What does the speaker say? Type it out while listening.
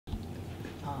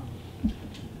All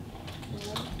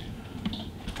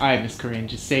right, Miss Corine,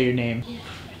 just say your name.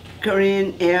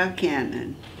 Corine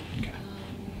Cannon. Okay.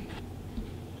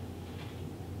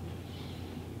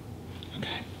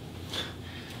 Okay.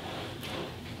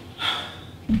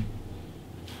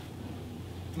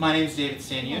 My name is David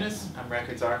Stanunas. I'm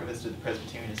Records Archivist of the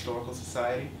Presbyterian Historical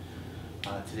Society.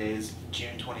 Today is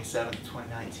June 27th,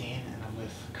 2019, and I'm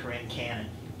with Corine Cannon.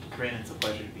 Corine, it's a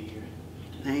pleasure to be here.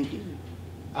 Thank you.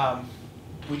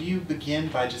 Would you begin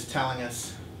by just telling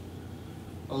us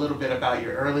a little bit about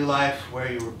your early life,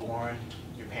 where you were born,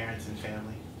 your parents and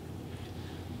family?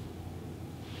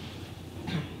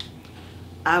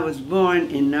 I was born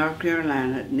in North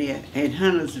Carolina, at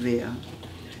Huntersville,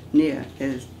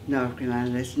 North Carolina.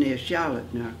 That's near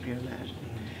Charlotte, North Carolina.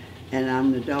 And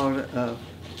I'm the daughter of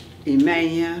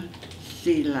Emmanuel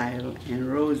C. Lytle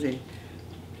and Rosie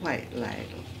White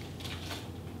Lytle.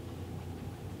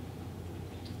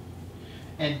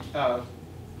 And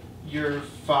your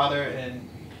father and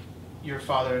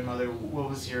mother, what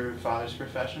was your father's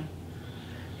profession?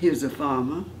 He was a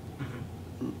farmer,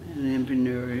 an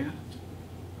entrepreneur.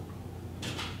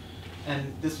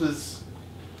 And this was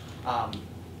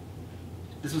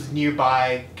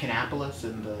nearby Kannapolis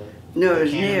and the No, the it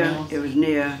was near. Mills? It was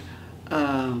near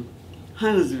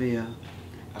Huntersville,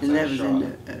 and that was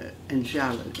in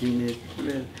Charlotte.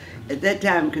 At that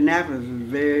time, Kannapolis was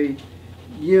very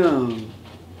young,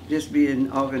 just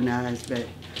being organized by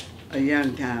a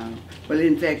young town. Well,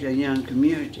 in fact, a young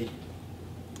community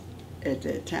at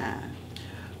that time.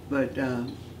 But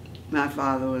my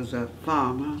father was a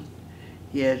farmer.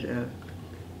 He had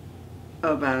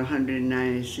about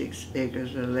 196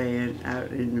 acres of land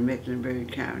out in the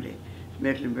Mecklenburg County,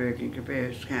 Mecklenburg and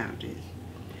Cabarrus counties.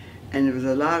 And there was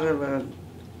a lot of,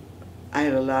 I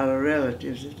had a lot of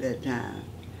relatives at that time.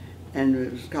 And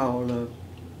it was called,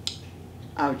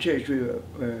 our church,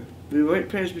 we weren't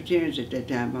Presbyterians at that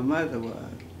time, my mother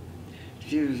was.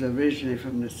 She was originally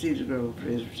from the Cedar Grove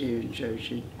Presbyterian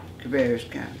Church in Cabarrus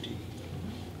County.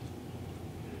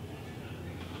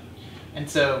 And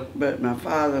so, but my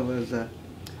father was a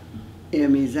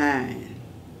M.E. Zion,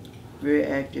 very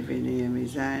active in the M.E.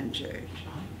 Zion Church.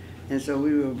 And so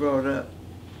we were brought up,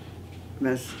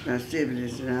 my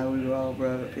siblings and I, we were all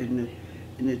brought up in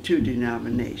the two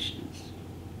denominations.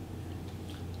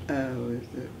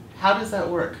 how does that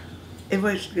work? It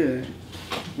works good,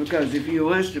 because if you're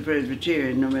once a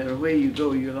Presbyterian, no matter where you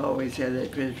go, you'll always have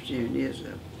that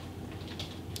Presbyterianism.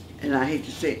 And I hate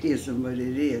to say ism, but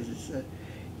it is.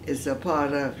 It's a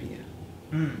part of you.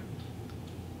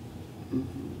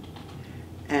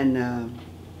 And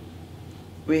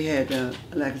we had,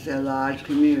 like I said, a large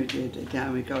community at the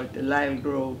time. We called it the Lytle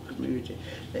Grove community.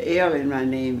 The L in my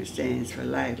name stands for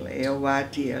Lytle,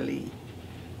 L-Y-T-L-E.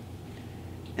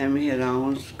 And we had our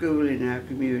own school in our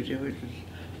community, which was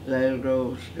Lytle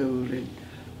Grove School. And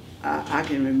I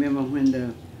can remember when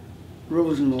the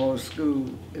Rosenwald School,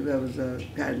 that was a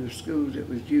kind of school that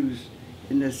was used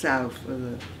in the South for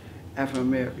the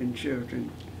Afro-American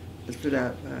children. It was put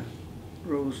out by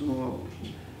Rosenwald.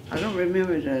 I don't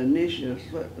remember the initials.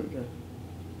 What was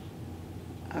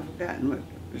I've forgotten what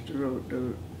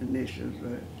the initials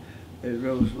were at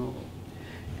Rosenwald.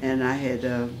 And I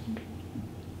had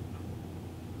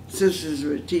sisters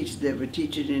that were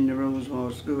teaching in the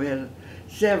Rosenwald School. We had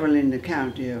several in the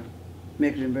county of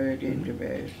Mecklenburg and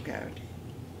Cabarrus County.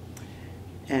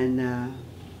 And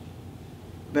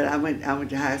but I went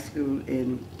to high school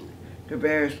in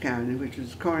Cabarrus County, which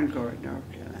was Concord,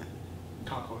 North Carolina.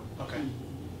 Concord, okay.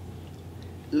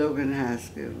 Logan High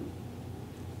School.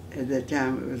 At that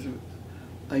time, it was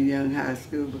a young high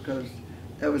school because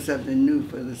that was something new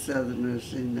for the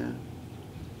Southerners in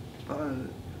part of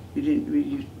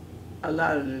it. A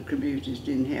lot of the communities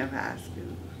didn't have high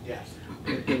schools. Yes.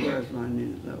 But there was one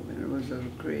in Logan. It was a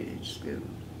created school.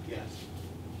 Yes.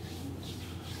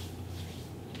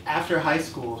 After high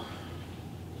school,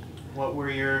 what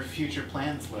were your future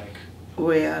plans like?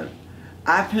 Well,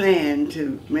 I planned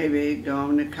to maybe go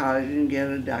on to college and get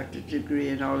a doctorate degree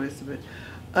and all this, but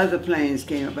other plans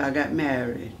came up. I got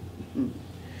married,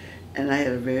 and I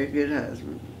had a very good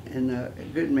husband and a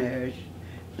good marriage,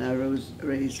 and I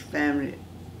raised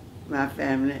my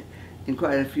family, and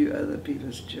quite a few other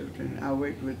people's children. I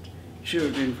worked with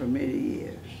children for many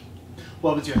years.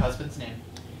 What was your husband's name?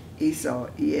 Esau,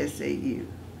 E-S-A-U,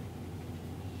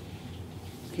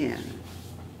 Cannon.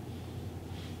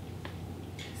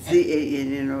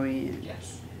 C-A-N-N-O-N.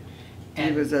 Yes.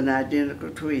 And he was an identical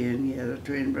twin. He had a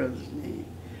twin brother's name,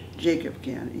 Jacob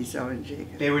Cannon, Esau and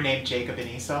Jacob. They were named Jacob and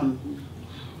Esau?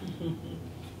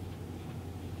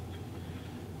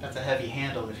 That's a heavy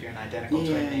handle if you're an identical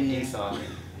twin named Esau.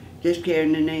 Just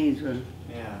carrying the names were.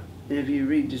 Yeah. And if you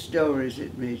read the stories,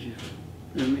 it made you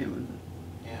remember them.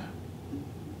 Yeah.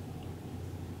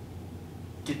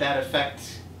 Did that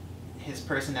affect his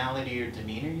personality or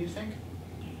demeanor, you think?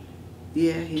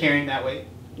 Yeah. Carrying that weight?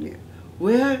 Yeah.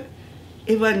 Well,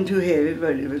 it wasn't too heavy,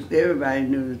 but it was. Everybody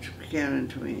knew the Cannon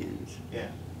twins. Yeah.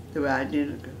 They were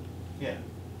identical. Yeah.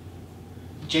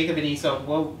 Jacob and Esau,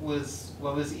 what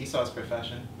was Esau's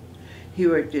profession? He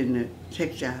worked in the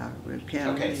textile with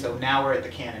Cannon. Okay, Mill. so now we're at the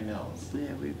Cannon Mills.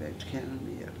 Yeah, we're back to Cannon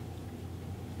Mill.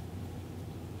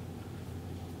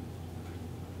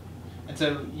 And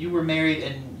so you were married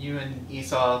and you and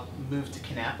Esau moved to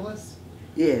Kannapolis?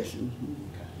 Yes. Okay.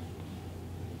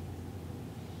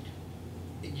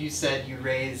 You said you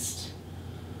raised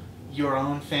your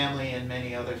own family and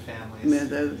many other families.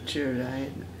 Met other church.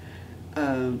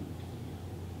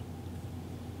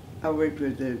 I worked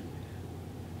with the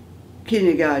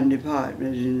kindergarten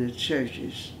department in the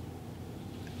churches.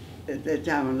 At that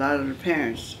time, a lot of the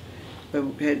parents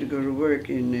had to go to work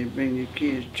and they bring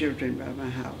their children by my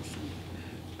house.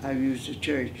 I used the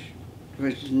church,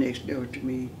 which is next door to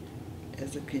me,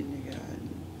 as a kindergarten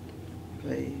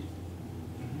place.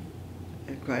 Mm-hmm.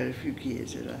 Had quite a few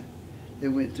kids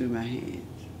that went through my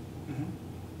hands. Mm-hmm.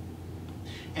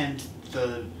 And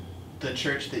the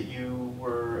church that you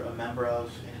were a member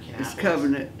of in Kannapolis? It's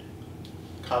Covenant.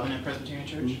 Covenant Presbyterian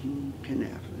Church? Mm-hmm.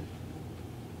 Kannapolis.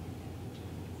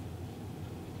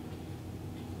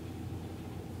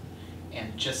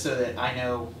 And just so that I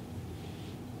know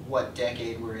what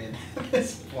decade we're in at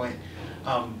this point,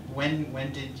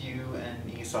 when did you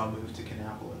and Esau move to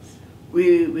Kannapolis?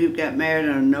 We got married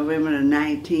on November the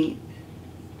 19th,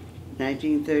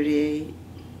 1938.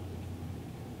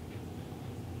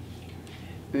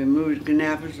 We moved to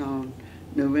Kannapolis on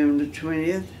November the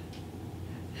 20th,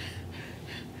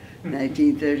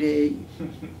 1938.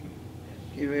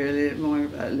 Came early that morning,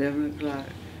 about 11 o'clock.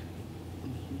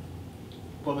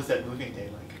 What was that moving day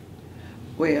like?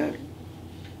 Well,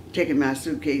 taking my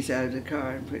suitcase out of the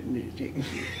car and putting it in the ticket.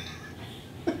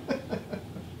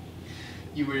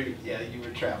 You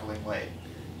were traveling late.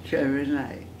 Traveling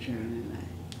light.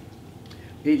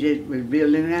 We were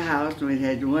building a house and we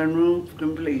had one room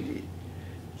completed.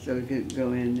 So we could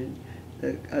go in and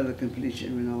the other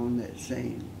completion went on that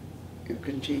same,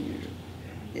 continued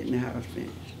getting the house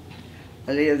finished.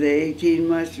 I lived there 18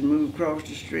 months and moved across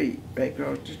the street, right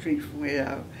across the street from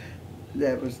where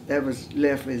that was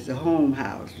left as the home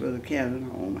house, for the Cannon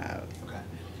home house. Okay.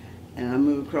 And I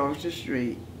moved across the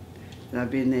street, and I've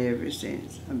been there ever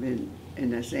since. I've been in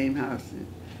that same house.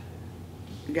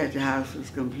 The house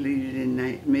was completed in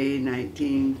May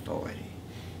 1940.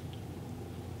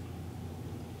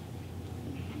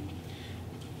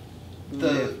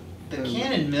 The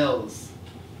Cannon Mills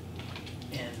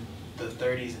in the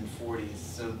 30s and 40s,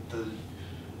 so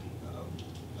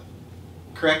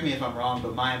correct me if I'm wrong,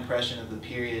 but my impression of the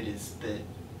period is that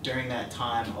during that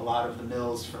time, a lot of the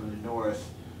mills from the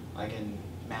north, like in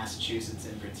Massachusetts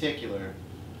in particular,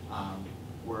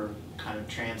 were kind of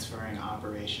transferring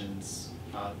operations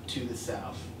to the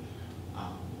south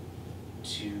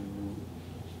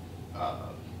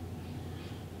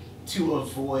to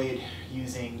avoid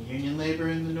using union labor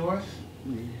in the north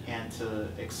and to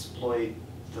exploit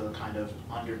the kind of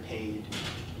underpaid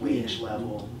wage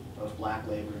level of black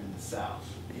labor in the south.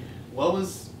 What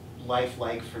was life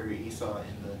like for Esau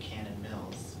in the Cannon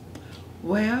Mills?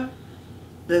 Well,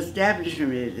 the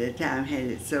establishment at that time had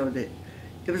it so that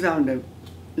it was on the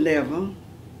level.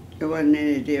 It wasn't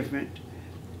any different.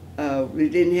 We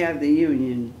didn't have the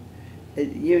union.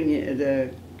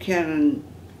 The Cannon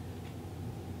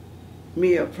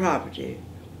Mill property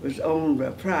was owned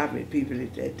by private people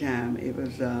at that time. It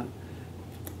was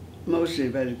mostly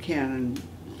by the Cannon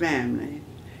family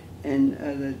and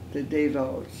the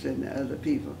Devots and the other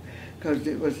people, because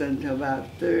it was until about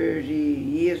 30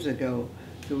 years ago,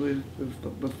 so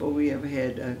before we ever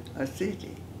had a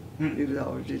city. It was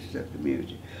always just a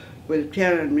community. Well,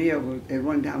 Cannon Mill at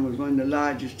one time was one of the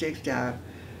largest textile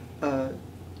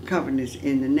companies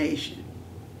in the nation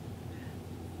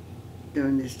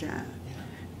during this time.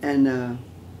 And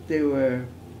there were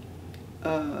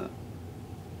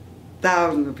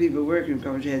thousands of people working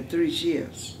because they had 3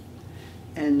 shifts.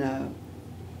 And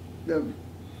the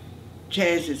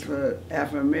chances for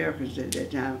Afro-Americans at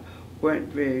that time weren't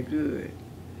very good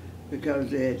because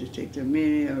they had to take the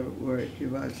menial work. It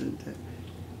wasn't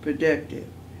productive.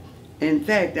 In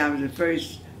fact, I was the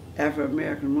first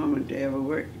Afro-American woman to ever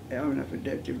work on a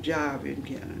productive job in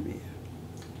Cannon Mill.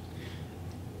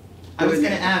 I was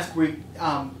going to ask,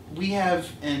 we have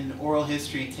an oral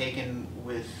history taken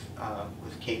with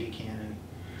Katie Cannon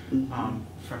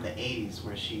from the 80s,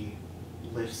 where she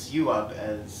lifts you up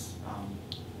as,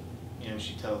 you know,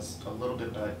 she tells a little bit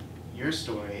about your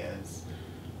story as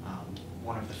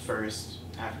one of the first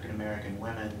African-American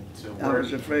women to work. I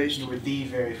was the first. You were the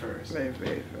very first. Very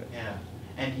first. Yeah.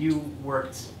 And you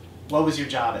worked, what was your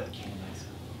job at the Cannons?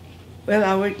 Well,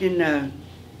 I worked in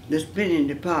the spinning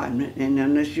department, and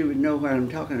unless you would know what I'm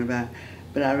talking about,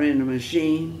 but I ran a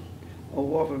machine, a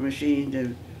warper machine,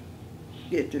 to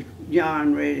get the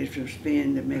yarn ready to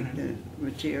spin to make the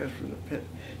materials for the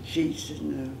sheets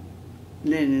and the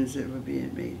linens that were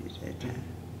being made at that time.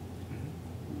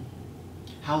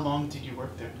 How long did you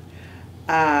work there?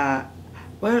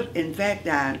 Well, in fact,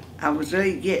 I was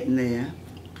really getting there,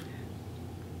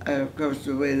 of course,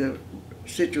 the way the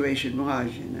situation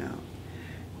was, you know.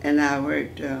 And I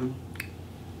worked,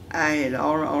 I had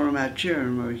all of my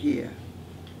children were here.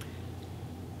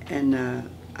 And I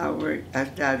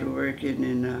started working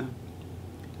in,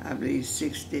 I believe,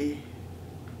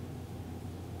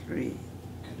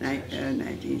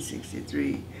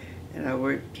 1963. And I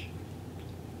worked,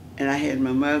 and I had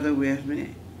my mother with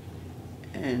me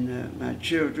and my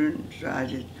children. So I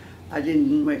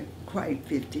didn't work quite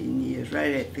 15 years,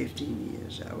 right at 15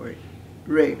 years I worked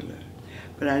regular.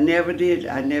 But I never did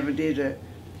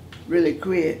really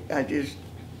quit. I just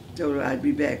told her I'd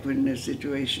be back when the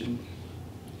situation,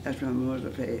 after my mother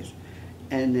passed.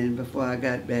 And then before I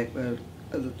got back, well,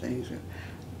 other things,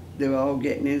 they were all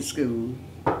getting in school.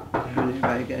 And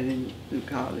everybody got into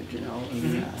college and all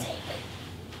of that.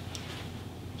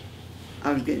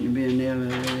 I was getting to be an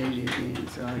elderly lady again,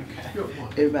 so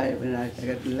everybody, when I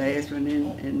got the last one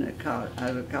in the college,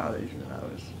 out of college, I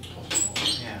was.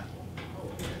 Yeah.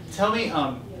 Tell me,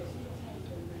 I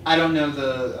don't know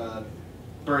the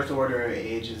birth order or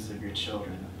ages of your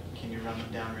children. Can you run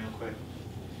them down real quick?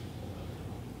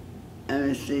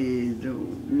 Let's see, the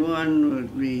one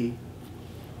would be,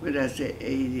 what did I say,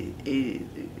 80,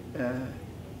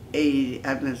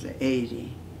 I'm going to say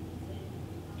 80.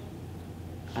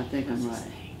 I think I'm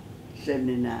right.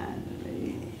 79 or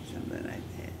 80, something like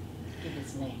that. Give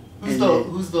his name. Who's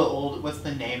the old, what's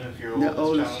the name of your oldest child? The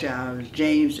oldest child is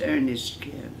James Ernest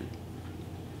Cannon.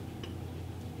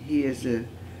 He is the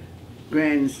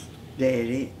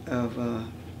granddaddy of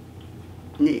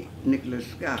Nicholas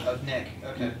Scott. Of Nick,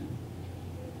 okay.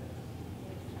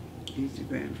 He's the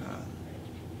grandfather.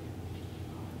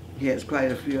 He has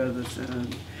quite a few other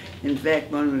sons. In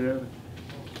fact, one of the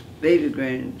baby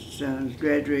grandsons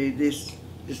graduated this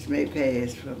May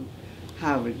past from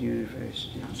Harvard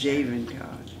University, Javen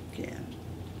Cannon.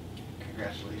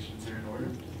 Congratulations, they're in order.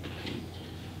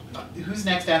 Who's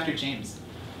next after James?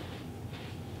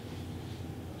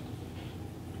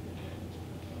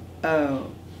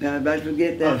 Oh, now I'm about to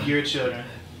forget that. Of your children.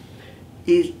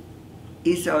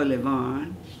 Esau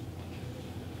Levon.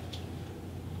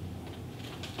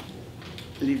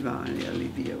 Levon,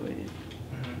 L-E-V-O-N.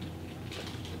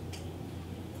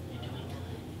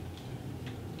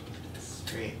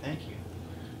 Great, thank you.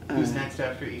 Who's next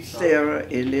after Esau? Sarah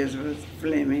Elizabeth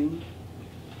Fleming,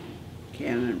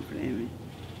 Cannon Fleming.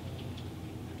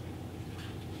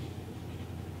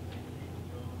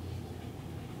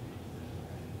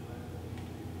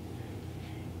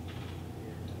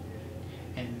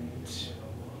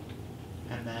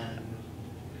 And then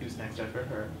who's next after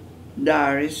her?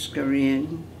 Doris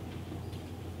Corine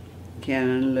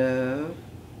Cannon Love.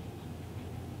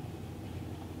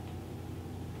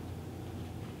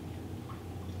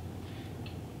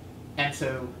 And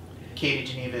so Katie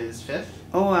Geneva is fifth?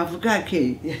 Oh, I forgot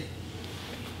Kate.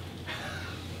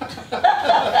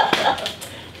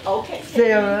 Okay.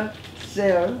 Sarah.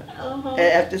 Uh-huh.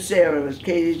 After Sarah was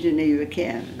Katie Geneva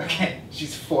Cannon. Okay,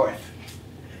 she's fourth.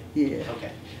 Yeah.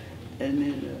 Okay. And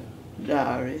then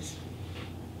Doris.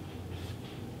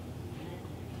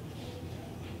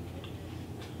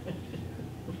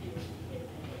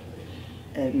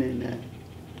 And then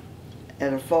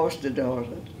had a foster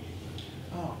daughter.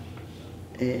 Oh.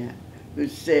 Yeah.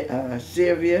 With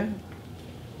Sylvia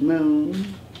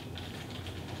Moon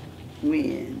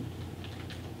Wynn.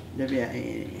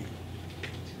 W-I-N-N.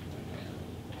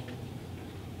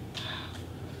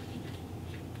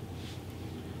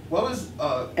 What was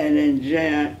And then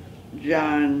John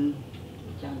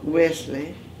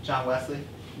Wesley. John Wesley?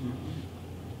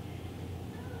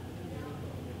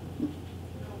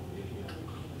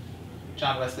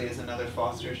 John Wesley is another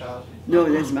foster child?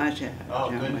 No, that's my child.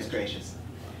 Oh, John goodness Wesley. gracious.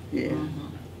 Yeah.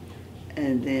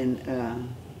 And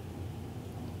then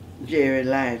Jerry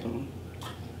Lytle.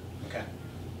 Okay.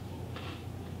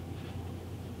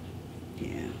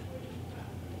 Yeah.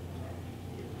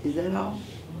 Is that all?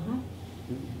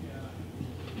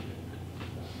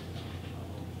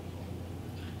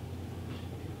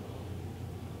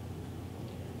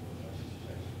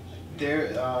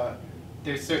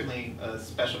 there's certainly a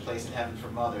special place in heaven for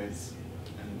mothers,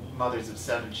 and mothers of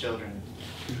 7 children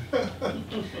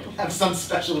have some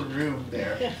special room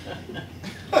there.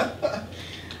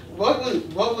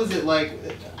 What was it like?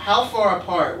 How far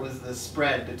apart was the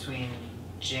spread between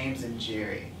James and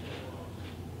Jerry?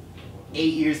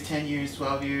 8 years, 10 years,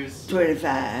 12 years?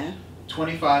 25.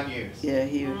 25 years. Yeah,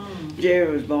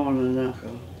 Jerry was born an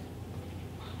uncle.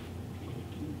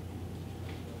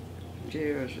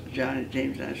 Johnny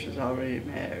James was already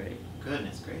married.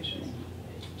 Goodness gracious.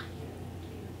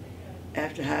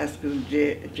 After high school,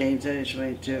 James Ellis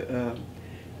went to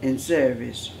in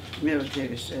service,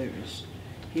 military service.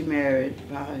 He married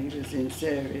while he was in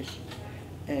service,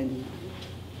 and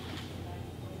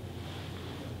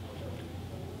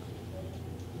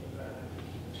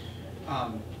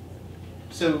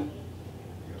so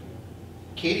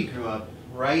Katie grew up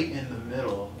right in the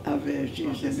middle of this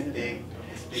big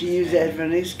she used that for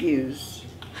an excuse.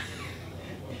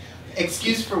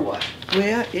 Excuse for what?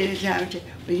 Well, anytime,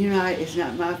 but you know, it's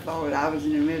not my fault. I was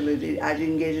in the middle of it. I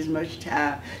didn't get as much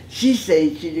time. She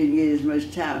said she didn't get as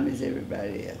much time as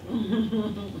everybody else.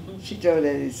 She told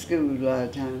that in school a lot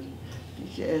of times.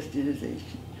 She asked her to say,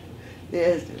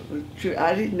 they asked her, well, true.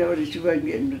 I didn't know that she wasn't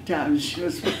getting the time that she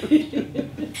was supposed to.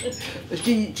 But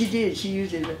she did. She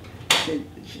used it.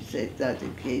 She said, Dr.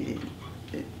 Katie,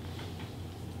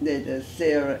 that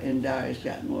Sarah and Doris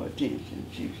got more attention.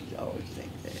 She used to always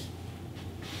think that.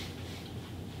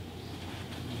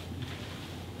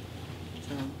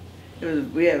 So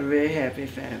we have a very happy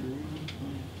family.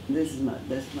 This is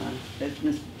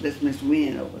that's Miss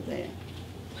Wynn over there.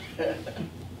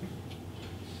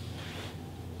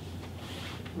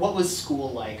 What was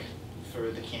school like for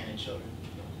the Cannon children?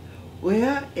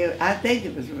 Well, I think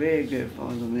it was very good for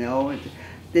them. They all went to,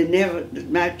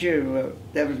 my children were,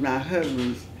 that was my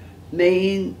husband's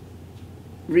main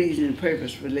reason and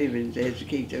purpose for living, to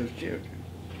educate those children.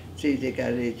 See if they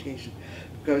got an education,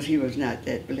 because he was not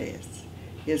that blessed.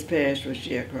 His parents were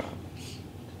sharecroppers.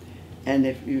 And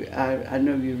if you, I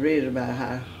know you read about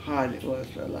how hard it was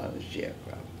for a lot of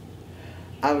sharecroppers.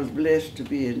 I was blessed to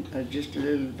be in just a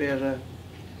little better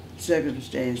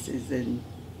circumstances than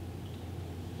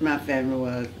my family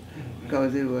was,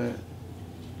 because they were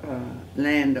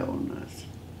landowners.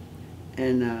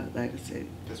 And like I said,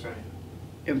 that's right,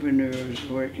 entrepreneurs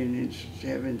working and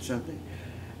having something.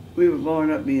 We were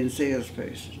born up being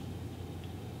salesperson.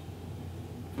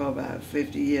 For about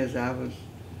 50 years, I was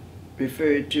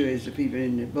referred to as the people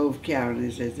in both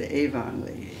counties as the Avon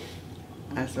lady.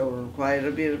 I sold quite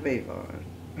a bit of Avon.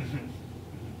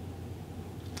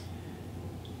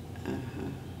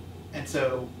 And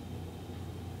so,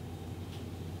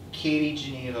 Katie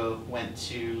Geneva went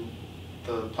to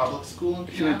the public school in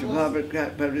Kannapolis? She went to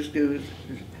public schools,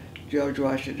 George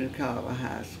Washington Carver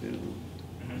High School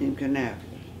in Kannapolis.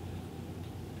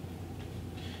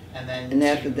 And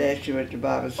after that, she went to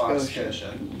Barbara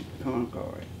Scotia in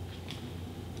Concord.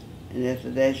 And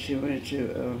after that, she went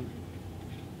to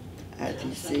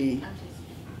ITC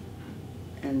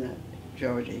and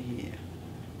Georgia here.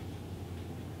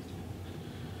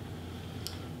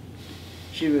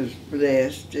 She was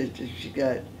blessed that she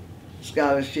got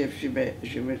scholarships. She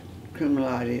went cum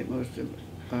laude at most of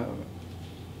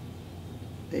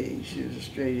the, she was a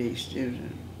straight A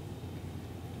student.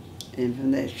 And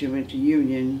from that, she went to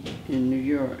Union in New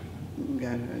York and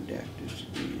got her doctor's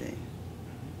degree there.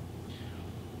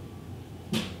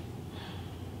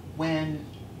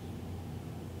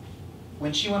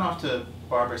 When she went off to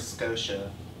Barbara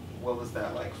Scotia, what was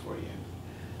that like for you?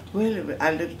 Well,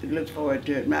 I looked forward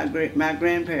to it. My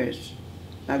grandparents,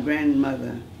 my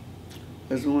grandmother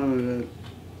was one of the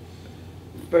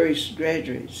first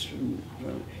graduates from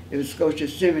it was Scotia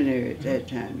Seminary at that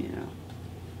time, you know.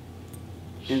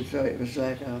 And so it was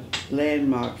like a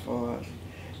landmark for us.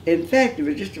 In fact, it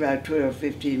was just about 12,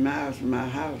 15 miles from my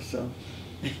house, so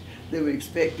they were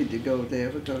expected to go there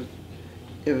because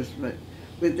it was,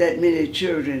 with that many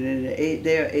children and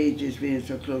their ages being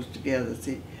so close together.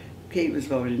 See, Kate was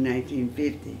born in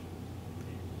 1950.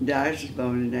 Doris was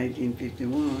born in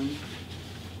 1951.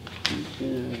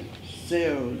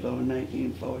 Sarah was born in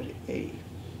 1948.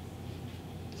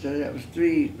 So that was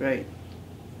three right.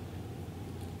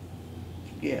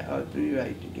 Yeah, all three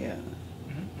right together.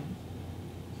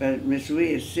 But Miss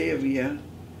Weir, Sylvia,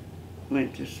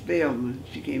 went to Spelman.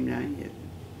 She came down here.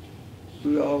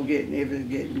 We were all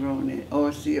getting grown in.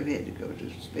 Or Sylvia had to go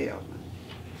to Spelman.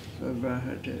 So I brought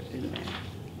her to Atlanta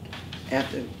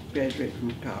after graduating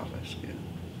from Carver School.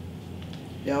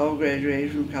 They all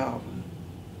graduated from Carver.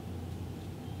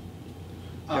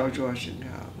 George Washington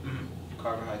Carver.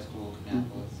 Carver High School,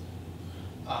 Kannapolis.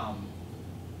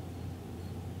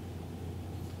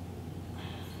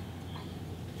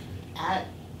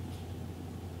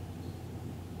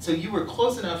 So you were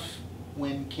close enough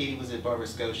when Katie was at Barber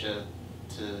Scotia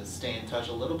to stay in touch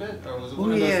a little bit, or was it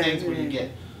one of those things where you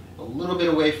get a little bit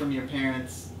away from your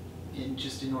parents in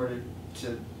order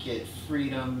to get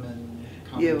freedom and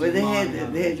come yeah, and well, do they lawn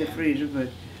had the freedom, but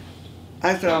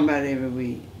I saw them about every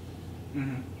week.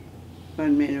 Mm-hmm.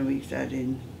 One many weeks I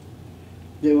didn't.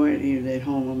 They weren't even at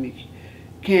home with me,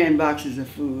 carrying boxes of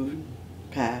food,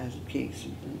 pies, and cakes,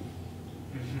 and things.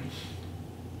 Mm-hmm.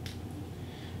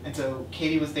 And so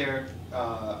Katie was there,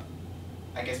 I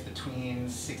guess, between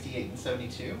 68 and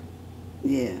 72?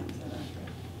 Yeah.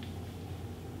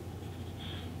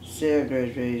 Sarah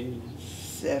graduated in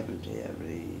 70, I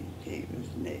believe. Kate was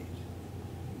next.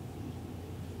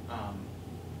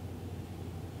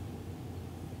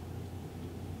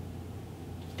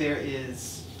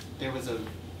 There was a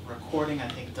recording, I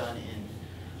think, done in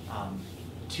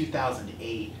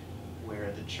 2008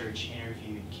 where the church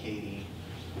interviewed Katie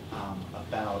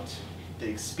about the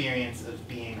experience of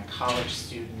being a college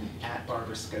student at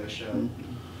Barber Scotia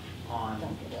on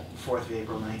 4th of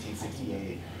April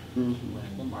 1968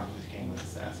 when Martin Luther King was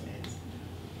assassinated.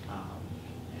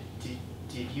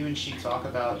 Did you and she talk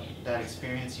about that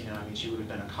experience? You know, I mean, she would have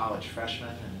been a college freshman.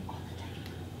 And,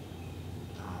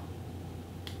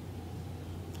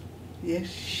 yes,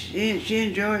 she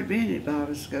enjoyed being at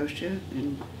Barber Scotia,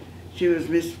 and she was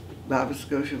Miss Barber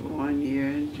Scotia for 1 year,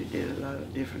 and she did a lot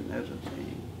of different other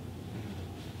things.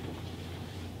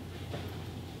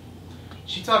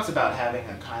 She talks about having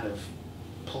a kind of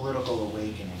political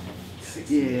awakening in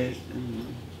 68. Yes,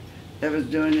 that was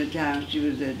during the time, she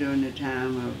was there during the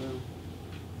time of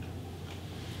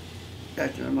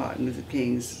Dr. Martin Luther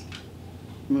King's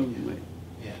movement.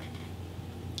 Yeah.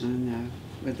 And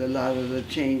with a lot of the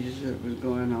changes that was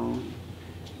going on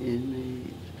in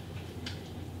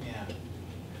the... Yeah.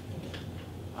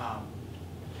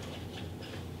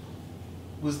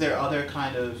 Was there other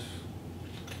kind of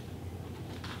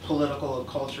political or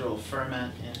cultural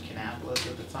ferment in Kannapolis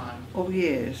at the time? Oh,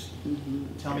 yes.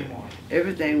 Tell me more.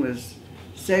 Everything was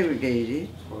segregated.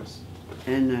 Of course.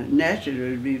 And naturally there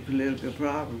would be political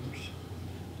problems.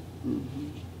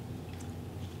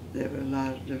 There was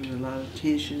a lot of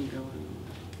tension going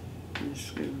on in the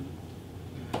school.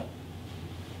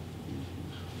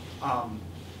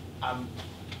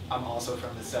 I'm also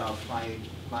from the South.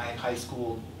 My high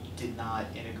school did not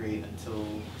integrate until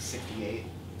 68,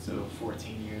 so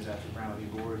 14 years after Brown v.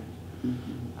 Board.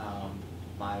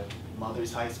 My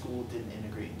mother's high school didn't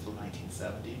integrate until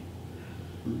 1970.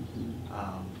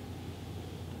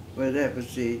 Well,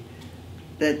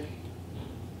 that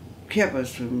kept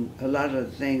us from a lot of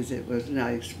the things that was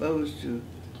not exposed to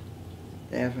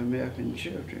the African-American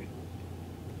children.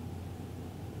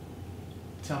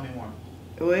 Tell me more.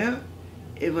 Well,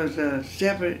 it was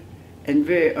separate and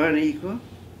very unequal.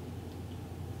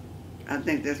 I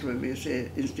think that's what we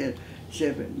said instead of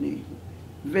separate and equal.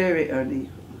 Very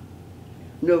unequal.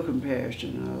 No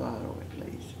comparison in a lot of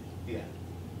places. Yeah,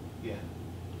 yeah.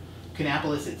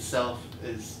 Kannapolis itself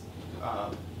is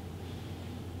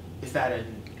that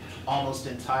an almost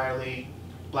entirely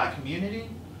black community?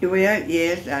 Well,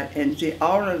 yes, and see,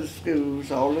 all of the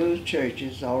schools, all of the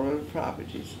churches, all of the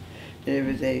properties, and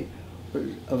everything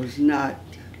was not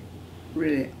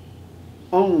really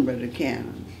owned by the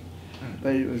Cannons.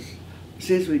 But it was,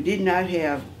 since we did not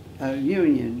have a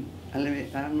union, I'm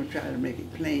going to try to make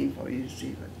it plain for you to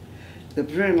see, but the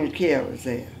parental care was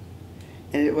there.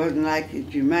 And it wasn't like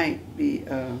that you might be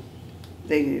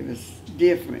thinking it was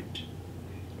different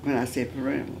when I say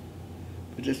parental.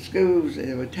 But the schools,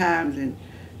 there were times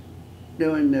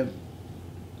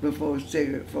before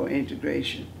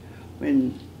integration,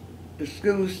 when the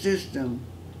school system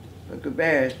for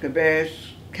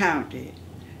Cabarrus County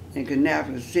and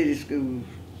Kannapolis City Schools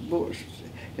boards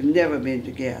have never been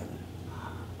together.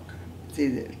 See,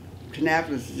 the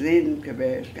Kannapolis is in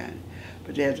Cabarrus County,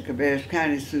 but they have the Cabarrus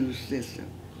County school system,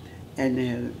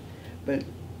 and but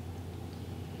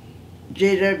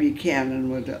J.W. Cannon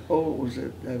was the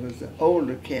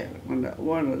older Cannon,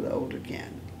 one of the older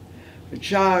Cannons. But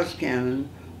Charles Cannon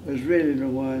was really the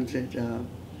ones that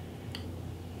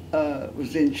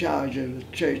was in charge of the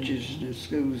churches and the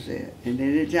schools there. And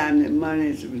any time that money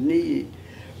was needed,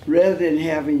 rather than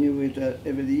having you with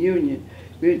the union,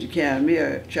 we went to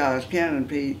Calamere. Charles Cannon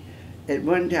at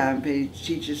one time paid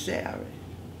teachers' salary.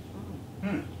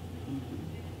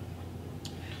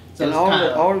 So and all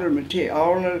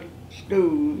the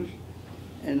schools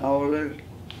and all the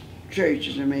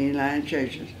churches, the mainline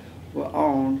churches, were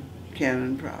on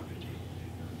Cannon property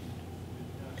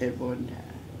at one time.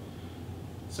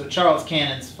 So Charles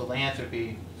Cannon's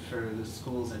philanthropy for the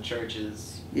schools and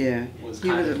churches was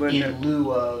kind of in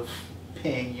lieu of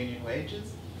paying union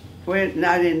wages? Well,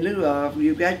 not in lieu of.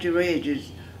 You got your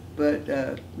wages, but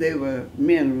they were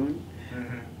minimum,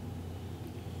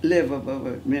 livable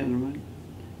but minimum.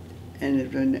 And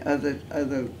if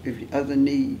other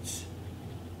needs,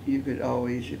 you could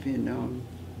always depend on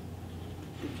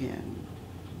the Cannon.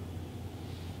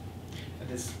 And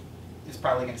this is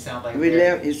probably going to sound like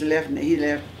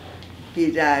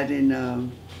He died in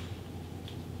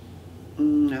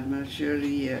I'm not sure the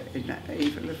year,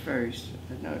 April the 1st.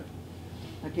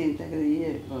 I can't think of the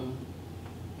year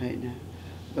right now.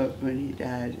 But when he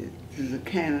died, it was the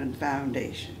Cannon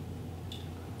Foundation,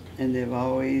 and they've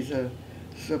always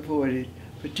supported,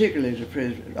 particularly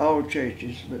all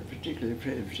churches, but particularly the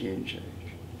Presbyterian Church.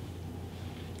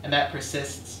 And that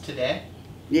persists today?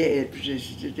 Yeah, it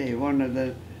persists today. One of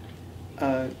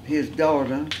his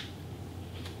daughter,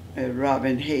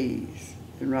 Robin Hayes,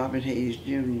 and Robin Hayes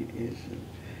Jr. is in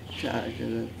charge of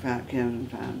the Cannon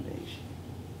Foundation.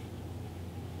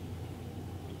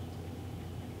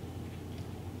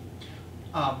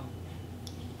 I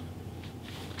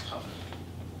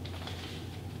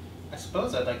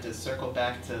suppose I'd like to circle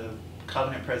back to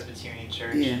Covenant Presbyterian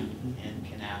Church in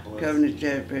Kannapolis. Covenant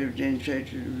Presbyterian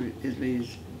Church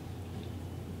is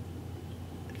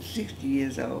 60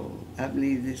 years old, I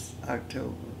believe, this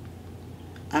October.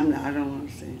 I don't want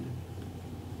to say them.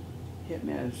 Help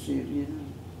me out, see if you know.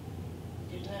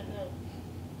 Do not know.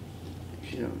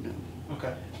 If you don't know.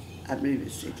 Okay. I believe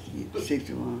it's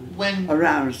 61.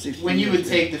 Around 60. When you would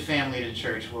take the family to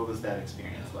church, what was that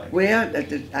experience like? Well,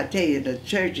 I tell you, the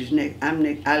church is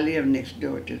I live next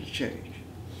door to the church,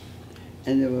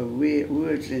 and there were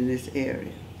woods in this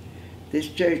area. This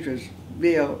church was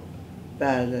built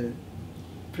by the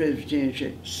Presbyterian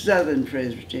Church, Southern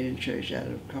Presbyterian Church out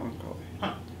of Concord.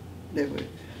 Huh. There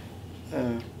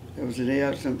was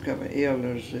some couple of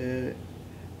elders that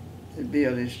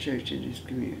built this church in this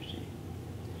community,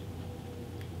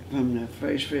 from the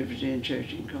First Presbyterian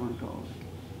Church in Concord,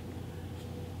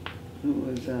 who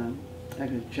was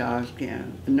Charles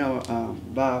Cannon,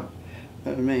 Bob,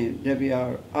 R.M.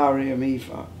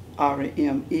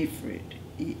 Efried,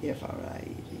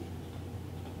 E-F-R-I-E-D,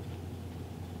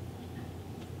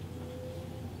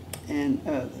 and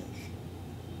others.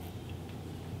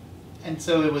 And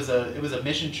so it was a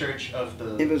mission church of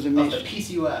the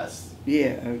PCUS.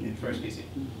 Yeah, First PCUS.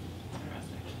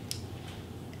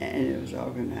 And it was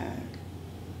organized.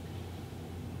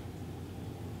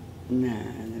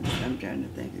 I'm trying to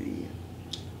think of the year.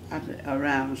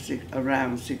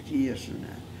 Around 60 years from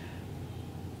now,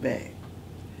 back.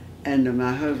 And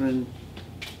my husband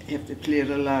had to clear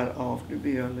the lot off to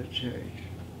build a church.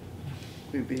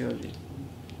 We built it.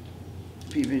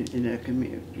 People in that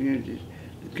community.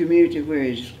 The community where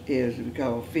it is we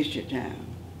call Fishertown.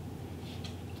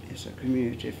 It's a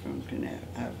community from Canal,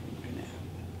 out from Canal.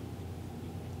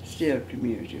 Still a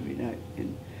community.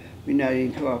 We're not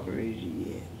incorporated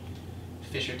yet.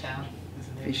 Fishertown is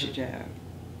the name.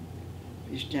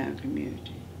 Fishtown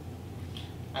community.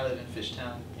 I live in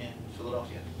Fishtown in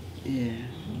Philadelphia. Yeah.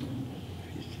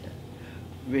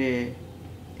 Very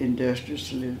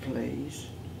industrious little place.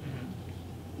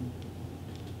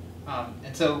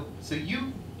 And so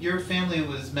your family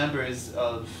was members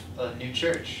of a new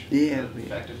church. Yeah,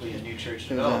 effectively a new church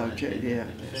development. Church, in yeah,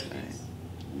 the that's 50s. right.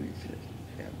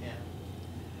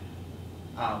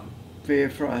 Yeah. Very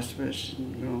prosperous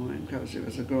and growing, because it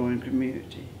was a growing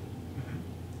community.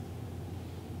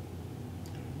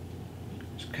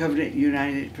 Covenant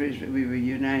United Presbyterian. We were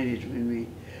united when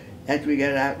after we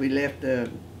got out, we left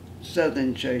the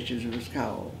Southern Church, as it was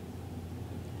called.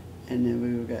 And then we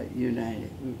got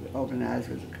united. We were organized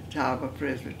with the Catawba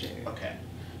Presbyterian. Okay.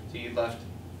 So you left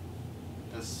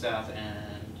the South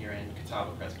and you're in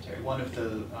Catawba Presbyterian, one of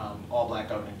the all-black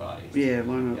governing bodies. Yeah,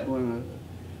 that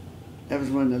was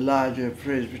one of the larger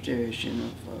presbyteries, in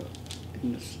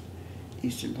the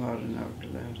eastern part of North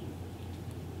Carolina.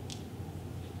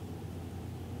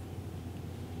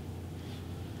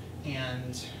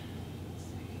 And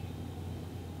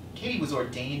Katie was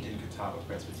ordained in Catawba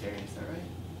Presbyterian, is that right?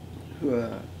 Do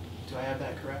I have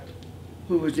that correct?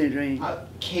 Who was ordained?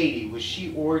 Katie, was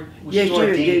she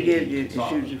ordained in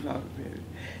Catawba?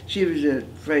 She was the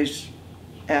first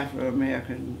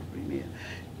Afro-American female.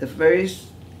 The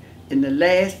first and the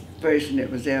last person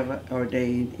that was ever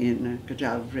ordained in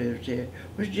Catawba Presbyterian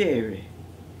was Jerry.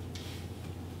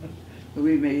 But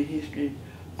we made history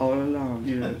all along,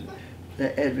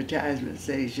 The advertisement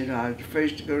says, I was the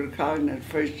first to go to college and the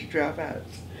first to drop out.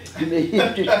 You made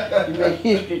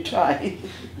history twice.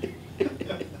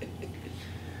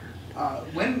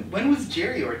 When When was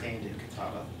Jerry ordained in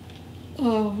Catawba?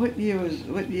 Oh, what year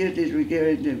did we go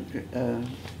into,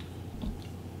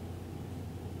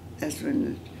 that's when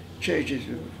the churches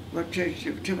were, what church,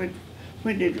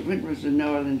 when was the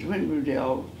Northern, when were they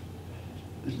all,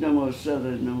 there's no more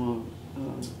Southern, no more,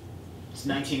 It's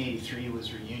 1983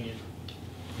 was reunion.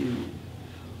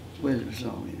 well, it was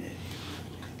long in that.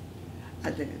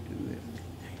 I think I do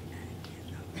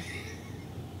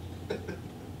it.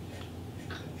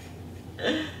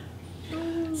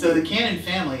 So the Cannon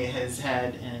family has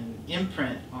had an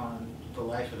imprint on the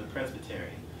life of the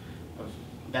Presbytery, of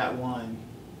that one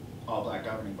all-black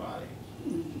governing body.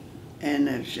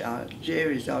 And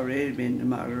Jerry's already been the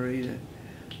moderator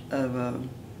of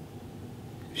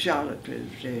Charlotte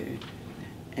Presbyterian,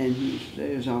 and he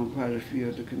serves on quite a few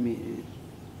of the committees.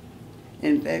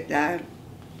 In fact, I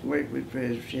worked with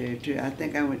Presbyterian too. I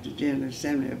think I went to General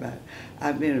Assembly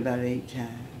I've been about 8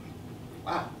 times.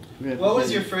 Wow. What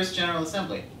was your first General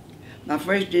Assembly? My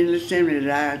first General Assembly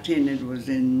that I attended was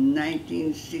in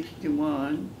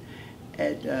 1961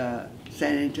 at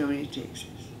San Antonio, Texas.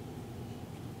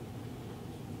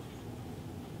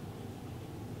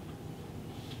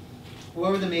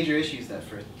 What were the major issues that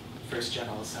first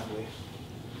General Assembly?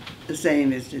 The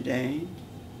same as today.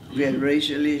 We had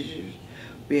racial issues.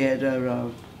 We had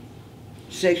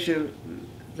sexual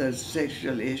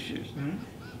issues. Mm-hmm.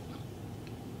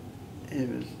 It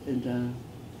was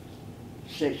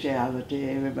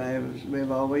sexuality.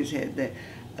 We've always had that.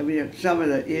 I mean, some of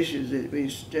the issues that we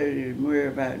study and worry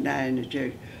about now in the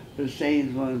church are the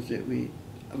same ones that we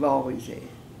have always had.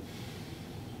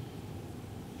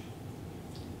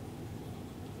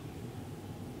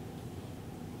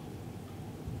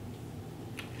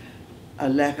 A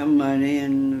lack of money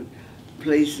and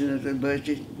placing of the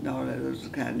budget and all of those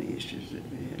kind of issues that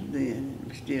we had then and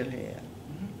we still have.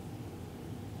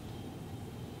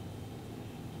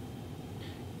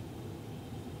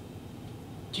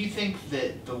 Do you think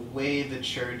that the way the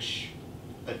church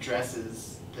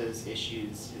addresses those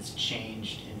issues has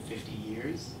changed in 50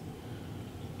 years?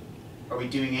 Are we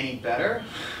doing any better?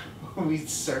 Or are we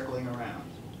circling around?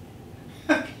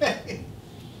 Okay.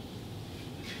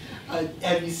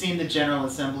 Have you seen the General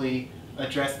Assembly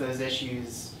address those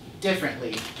issues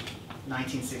differently,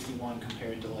 1961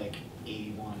 compared to like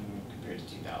 81 or compared to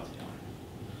 2001?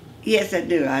 Yes, I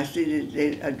do. I see that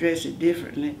they address it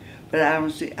differently, but I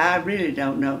really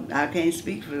don't know. I can't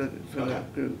speak for the Okay.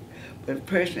 group, but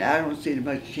personally, I don't see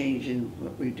much change in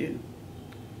what we do.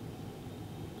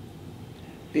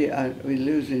 We're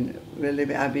losing,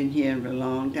 really, I've been hearing for a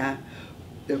long time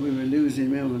that we were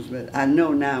losing members, but I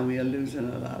know now we are losing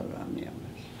a lot of our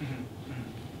members.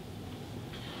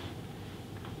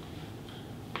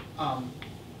 Mm-hmm.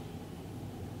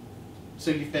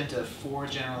 So you've been to 4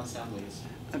 General Assemblies.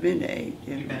 I've been to 8.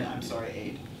 Yeah. You've been, I'm sorry,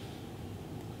 8.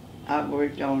 I've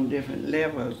worked on different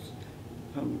levels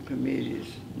from committees.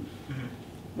 Mm-hmm.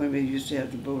 When we used to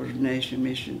have the Board of National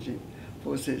Missions at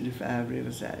 475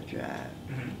 Riverside Drive.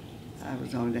 Mm-hmm. I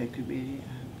was on that committee.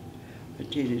 I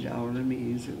attended all the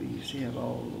meetings that we used to have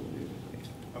all over everywhere.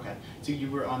 Okay, so you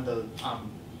were on the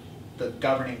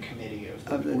governing committee of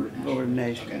the Board of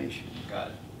National okay. Missions. Got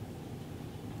it.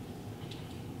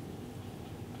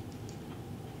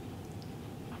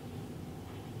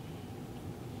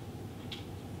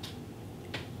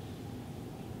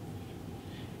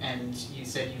 And you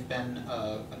said you've been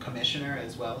a commissioner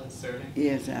as well as serving?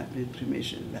 Yes, I've been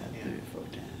commissioned about Yeah. 3 or 4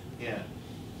 times. Yeah.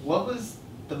 What was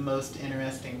the most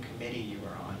interesting committee you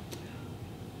were on?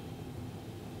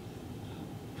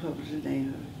 What was the name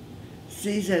of it?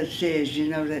 Cesar Chavez, you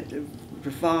know, that the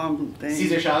reform thing?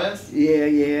 Cesar Chavez? Yeah,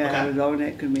 yeah. Okay. I was on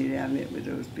that committee. I met with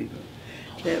those people.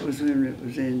 That was when it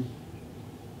was in.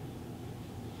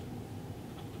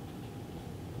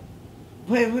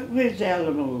 Where's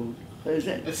Alamo? Is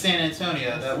that? It's San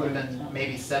Antonio. That would have been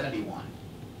maybe 71.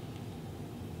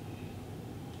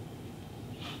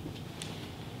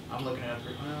 I'm looking it up.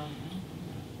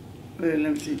 Well,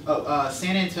 let me see.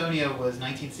 San Antonio was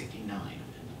 1969.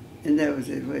 And that was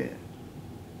at where?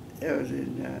 That was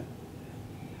in.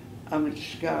 I'm in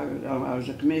Chicago. I was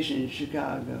a commissioner in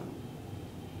Chicago.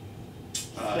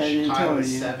 San Chicago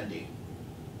was Antonio. 70.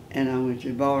 And I went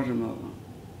to Baltimore.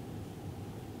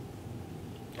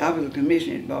 I was a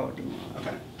commissioner in Baltimore.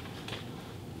 Okay.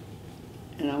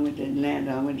 And I went to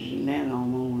Atlanta. I went to Atlanta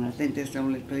on my own. I think that's the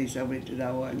only place I went that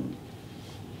I wasn't.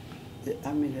 That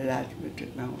I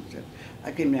took my own stuff.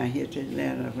 I came down here to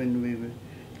Atlanta when we were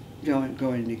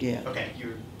going together. Okay, you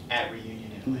were at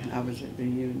Reunion in Atlanta. I was at the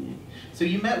Union. So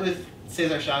you met with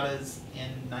Cesar Chavez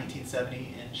in 1970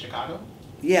 in Chicago?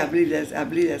 Yeah, I believe that's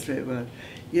what it was.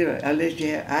 You know, unless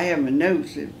you have, I have my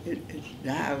notes at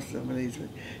the house someplace, but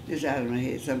just out of my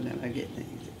head, sometimes I get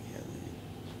things together.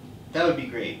 That would be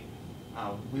great.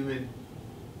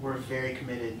 We're very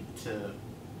committed to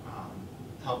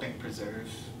helping preserve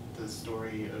the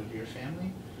story of your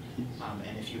family.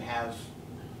 And if you have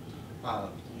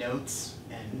notes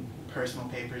and personal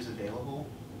papers available,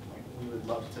 we would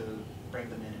love to bring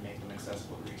them in and make them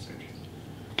accessible to researchers.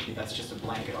 That's just a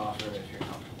blanket offer if you're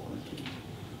comfortable with it.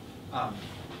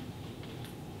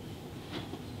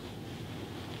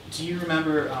 Do you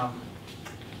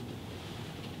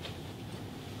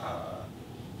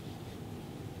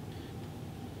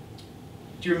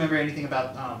remember anything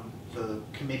about the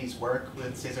committee's work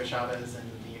with Cesar Chavez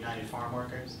and the United Farm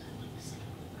Workers?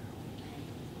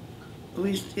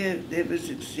 It was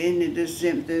extended to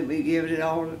sympathy. We gave it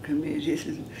all to committees.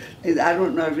 I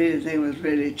don't know if anything was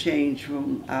really changed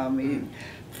from our meeting.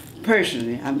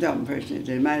 Personally, I'm talking personally,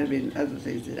 there might have been other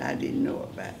things that I didn't know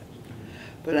about.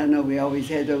 But I know we always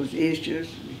had those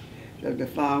issues of the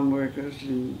farm workers,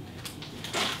 and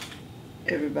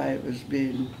everybody was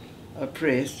being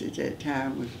oppressed at that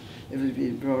time. It was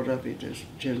being brought up at the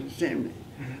General Assembly.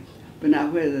 But now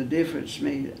where the difference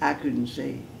made, I couldn't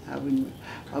say. I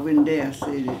wouldn't dare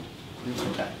say that.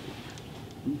 Okay.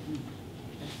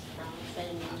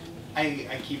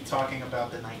 I keep talking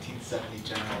about the 1970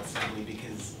 General Assembly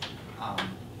because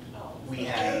we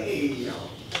have. It's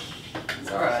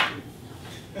all right.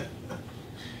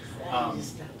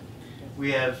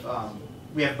 We have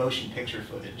motion picture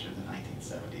footage of the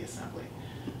 1970 Assembly,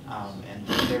 and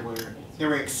there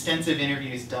were extensive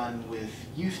interviews done with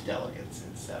youth delegates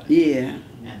in the 70s. Yeah.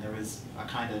 And there was a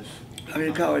kind of.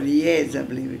 We call it the Yeds, I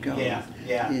believe we call it.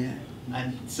 Yeah.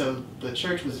 And so the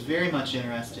church was very much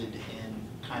interested in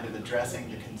kind of addressing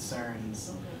the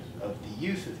concerns of the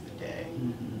youth of the day.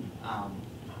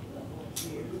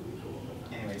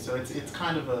 Anyway, so it's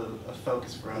kind of a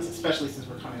focus for us, especially since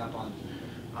we're coming up on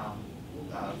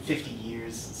 50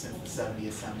 years since the 70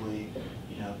 Assembly.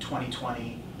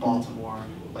 2020, Baltimore,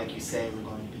 like you say, we're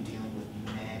going to be dealing with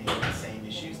many of the same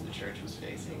issues the church was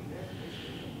facing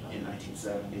in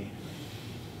 1970.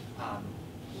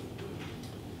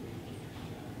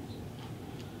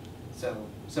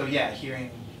 So yeah, hearing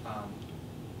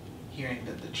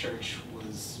that the church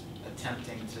was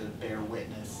attempting to bear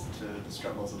witness to the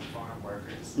struggles of the farm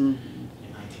workers in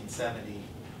 1970,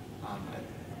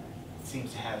 it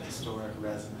seems to have historic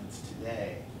resonance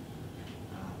today.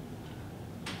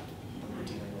 When we're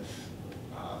dealing with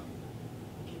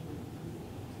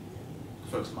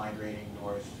folks migrating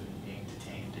north and being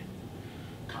detained in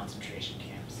concentration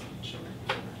camps and children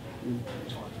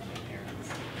torn from their parents.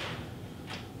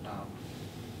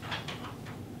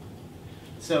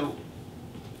 So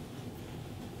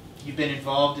you've been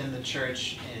involved in the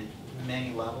church in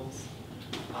many levels.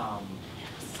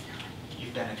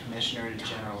 You've been a commissioner at the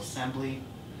General Assembly.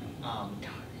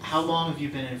 How long have you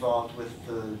been involved with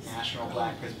the National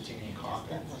Black Presbyterian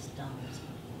Caucus?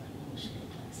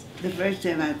 The first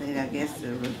time I guess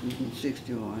it was in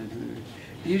 61.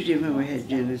 Usually when we had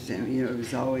General Assembly, it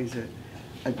was always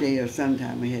a day or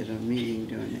sometime we had a meeting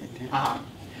during that time.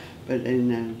 But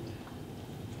in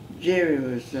Jerry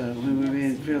was, when we were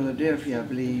in Philadelphia, I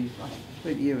believe.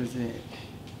 What year was that?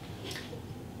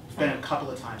 It's been a couple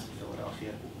of times in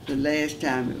Philadelphia. The last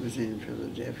time it was in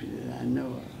Philadelphia that I know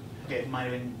of. Okay, it might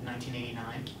have been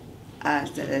 1989.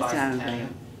 That sounds like,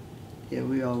 yeah,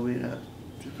 we all went up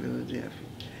to Philadelphia.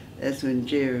 That's when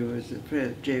Jerry was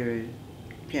Jerry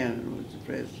Cannon was the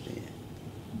president.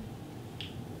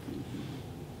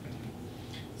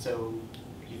 So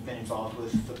you've been involved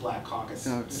with the Black Caucus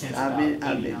since I've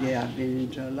about been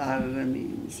into a lot of the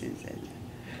meetings since that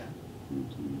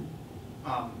time.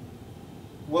 Okay.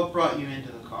 What brought you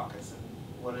into the caucus, and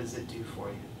what does it do for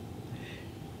you?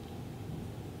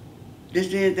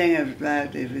 Just anything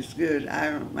about if it's good,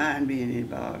 I don't mind being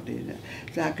involved in it.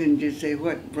 So I couldn't just say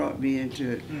what brought me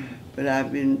into it. But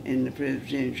I've been in the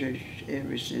Presbyterian Church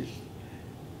ever since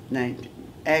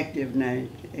active in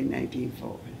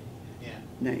 1940.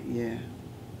 Yeah.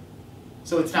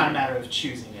 So it's not a matter of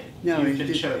choosing it. No, You've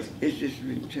been chosen. It's just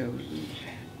been chosen.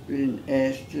 Been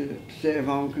asked to serve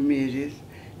on committees.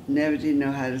 Never did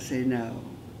know how to say no.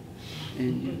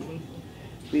 And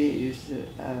we used to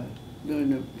go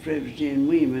to Presbyterian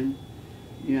Women,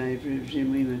 United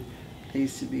Presbyterian Women. I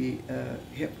used to be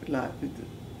helped a lot with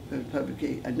the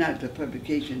publication, not the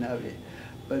publication of it,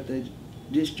 but the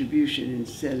distribution and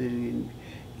selling and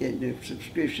getting the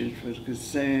subscriptions for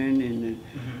Concern and the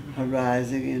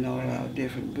Horizon and all our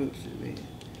different books that we had.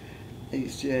 I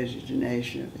used to at the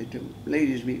National, at the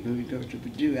ladies' meet when we go to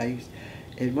Purdue, I used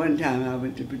At one time, I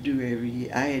went to Purdue every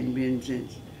year. I hadn't been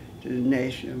since to the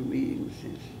national meeting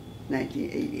since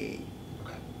 1988.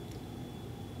 Okay.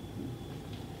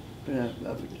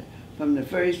 But from the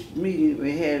first meeting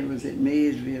we had was at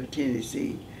Maysville,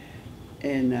 Tennessee,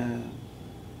 and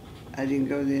I didn't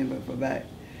go there but for about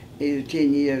 8 or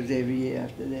 10 years every year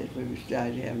after that, where we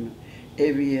started having them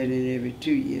every year and then every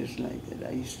 2 years like that.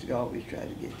 I used to always try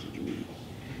to get to the meeting,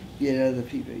 get other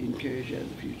people, encourage other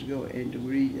people to go and to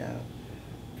read our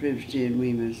Presbyterian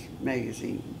Women's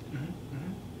magazine.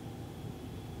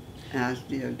 And I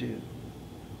still do.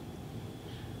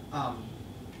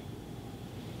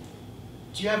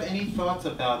 Do you have any thoughts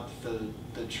about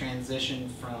the transition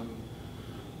from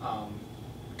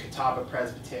Catawba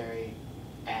Presbytery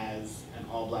as an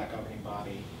all-black governing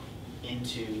body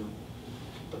into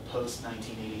the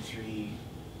post-1983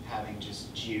 having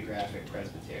just geographic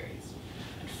presbyteries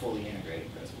and fully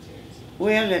integrated presbyteries?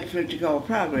 Well, that's what you call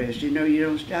progress. You know, you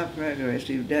don't stop progress.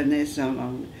 You've done that so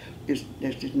long, that's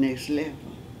the next level.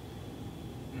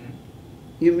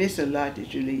 You miss a lot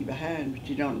that you leave behind, but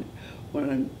you don't want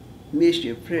to miss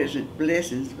your present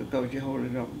blessings because you're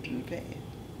holding on to the past.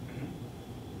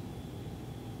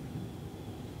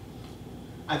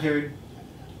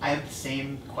 I have the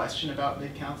same question about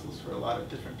mid-councils for a lot of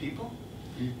different people,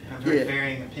 and I've heard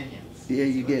varying opinions. Yeah,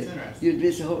 you so get it's interesting. you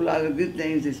miss a whole lot of good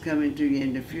things that's coming to you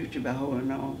in the future by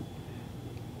holding on.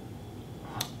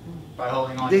 By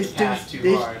holding on to the past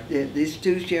too hard. This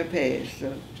too shall pass,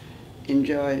 so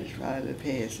enjoy it while it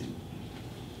passes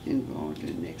and go on to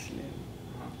the next level.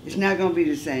 It's not going to be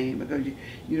the same because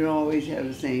you don't always have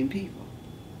the same people.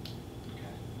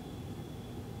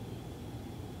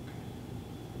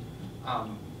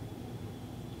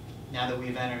 Now that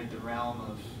we've entered the realm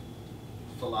of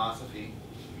philosophy,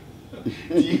 do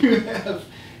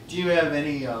you have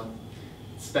any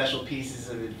special pieces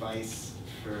of advice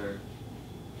for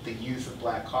the youth of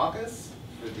Black Caucus,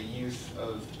 for the youth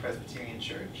of the Presbyterian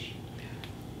Church?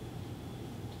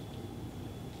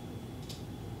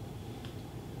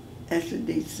 That's a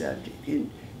deep subject, and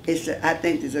I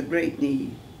think there's a great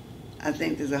need. I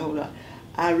think there's a whole lot.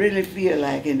 I really feel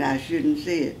like, and I shouldn't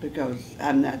say it because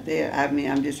I'm not there. I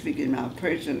mean, I'm just speaking my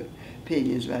personal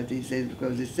opinions about these things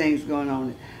because there's things going on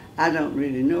that I don't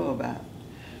really know about.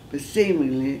 But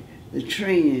seemingly, the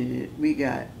training that we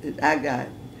got, that I got,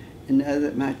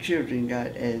 and my children got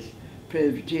as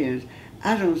Presbyterians,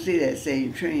 I don't see that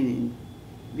same training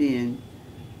being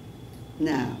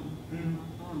now.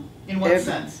 In what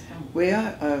sense?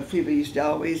 Well, people used to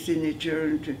always send their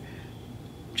children to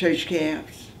church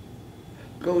camps,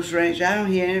 ghost ranch. I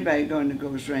don't hear anybody going to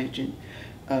ghost ranching.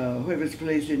 Where was the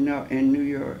place in New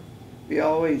York? We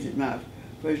always, at my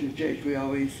personal church, we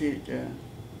always said.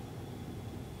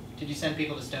 Did you send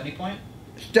people to Stony Point?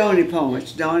 Stony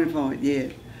Point,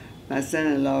 yes. My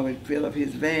son-in-law would fill up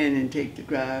his van and take the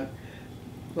crowd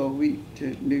for a week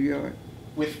to New York.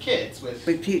 With kids?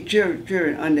 With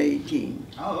children under 18.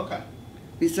 Oh, okay.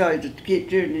 We saw the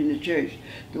children in the church,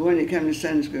 the one that come to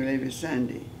Sunday school every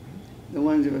Sunday, the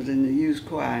ones that was in the youth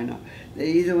choir and all.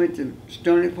 They either went to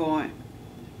Stony Point,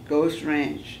 Ghost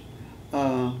Ranch,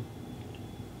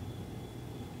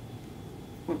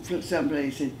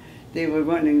 someplace, and they were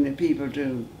wanting the people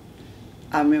to.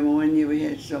 I remember one year we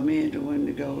had so many that wanted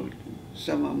to go.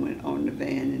 Some of them went on the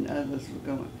van and others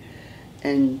were going.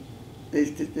 And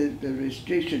the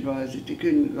restriction was that they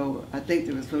couldn't go. I think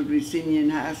they were supposed to be senior in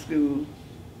high school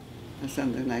or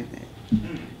something like that.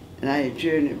 And I had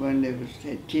children that one that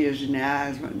had tears in their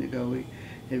eyes wanting to go. We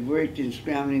had worked and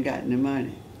scrambled and gotten the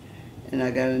money. And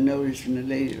I got a notice from the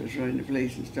lady that was running the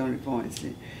place in Stony Point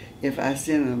said, if I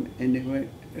sent them and they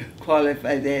weren't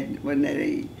qualified, that wasn't that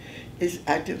age,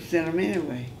 I just sent them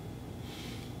anyway.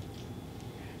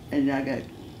 And I got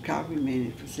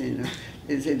complimented for sending them.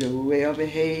 They said they were well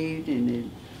behaved and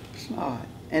they're smart.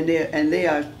 And they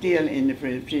are still in the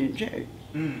Presbyterian Church.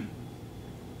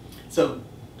 So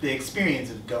the experience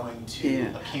of going to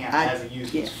a camp as a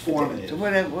youth was formative. So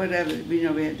whatever, you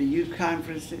know, we had the youth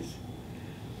conferences.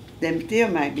 Them still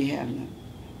might be having them,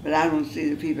 but I don't see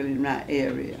the people in my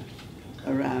area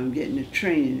around getting the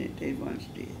training that they once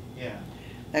did. Yeah.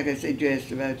 Like I said, you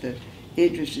asked about the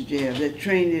interest that you have. That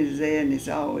training is there, and it's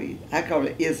always, I call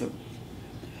it ism,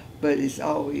 but it's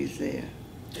always there.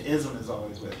 The ism is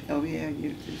always with you. Oh yeah,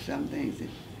 you do some things that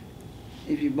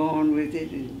if you're born with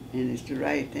it and it's the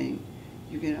right thing,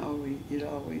 it'll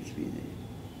always be there.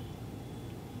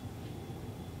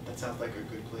 That sounds like a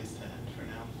good place to end for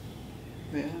now.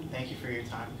 Well, thank you for your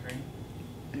time, Corine.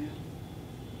 Yeah.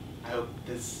 I hope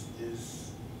this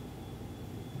is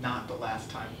not the last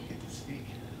time we get to speak.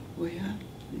 Well,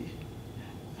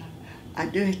 I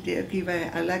do still keep,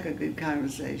 I like a good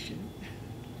conversation.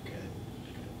 Good.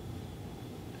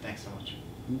 Thanks so much.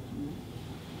 Mhm.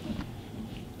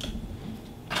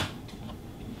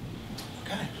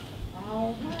 Okay.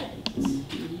 All right.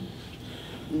 Mhm.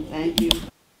 And thank you